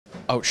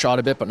outshot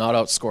a bit, but not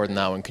outscored in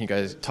that one. Can you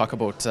guys talk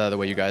about the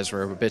way you guys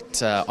were a bit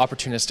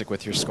opportunistic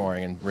with your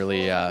scoring and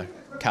really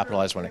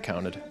capitalized when it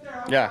counted?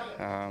 Yeah,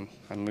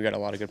 we got a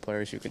lot of good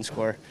players who can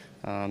score.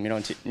 You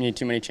don't need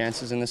too many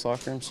chances in this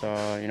locker room, so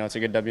it's a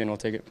good W and we'll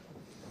take it.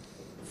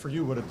 For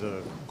you, what did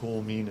the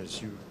goal mean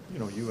as you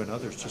and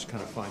others just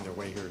kind of find their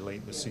way here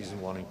late in the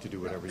season, wanting to do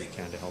whatever you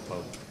can to help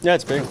out? Yeah,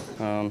 it's big.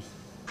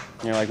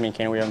 Like me and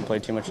Kane, we haven't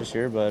played too much this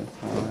year, but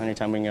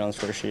anytime we can get on the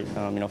score sheet,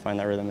 find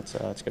that rhythm,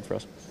 it's good for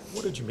us.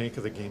 What did you make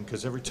of the game?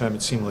 Because every time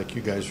it seemed like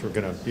you guys were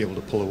going to be able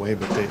to pull away,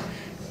 but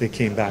they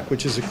came back,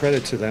 which is a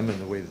credit to them and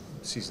the way the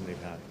season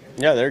they've had.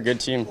 Yeah, they're a good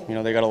team.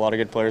 They got a lot of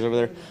good players over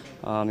there.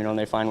 And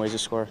they find ways to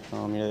score.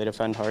 They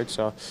defend hard,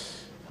 so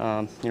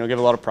give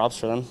a lot of props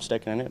for them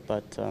sticking in it.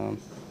 But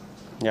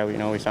yeah,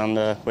 we found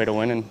the way to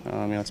win,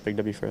 and it's a big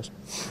W for us.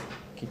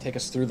 Can you take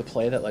us through the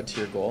play that led to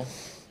your goal?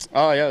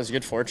 Oh yeah, it was a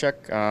good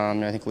forecheck.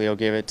 I think Leo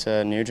gave it to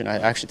Nuge, and I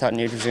actually thought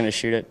Nuge was going to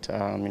shoot it.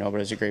 But it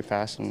was a great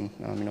pass, and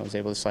was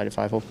able to slide it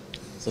 5-hole.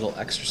 It's a little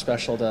extra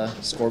special to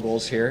score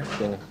goals here,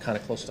 being kind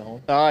of close to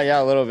home.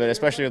 Yeah, a little bit,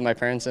 especially with my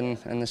parents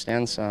in the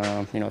stands.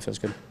 It feels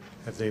good.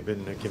 Have they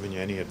been giving you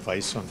any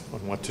advice on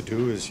what to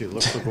do as you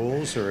look for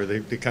goals, or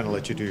they kind of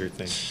let you do your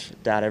thing?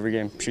 Dad, every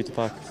game, shoot the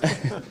puck.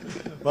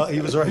 Well,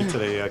 he was right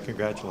today.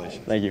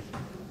 Congratulations. Thank you.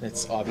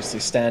 It's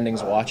obviously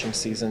standings watching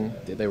season.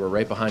 They were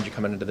right behind you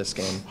coming into this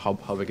game. How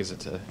big is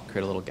it to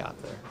create a little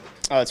gap there?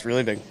 Oh, it's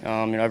really big.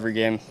 Every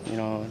game,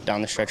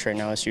 down the stretch right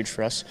now is huge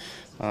for us.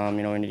 We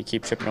need to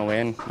keep chipping away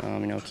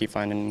and, keep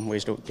finding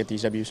ways to get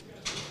these W's.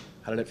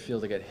 How did it feel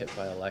to get hit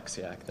by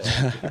Alexiak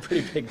there? You're a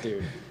pretty big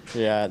dude.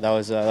 Yeah, that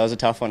was a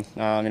tough one.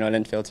 I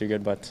didn't feel too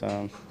good, but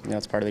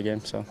it's part of the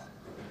game, so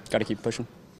got to keep pushing.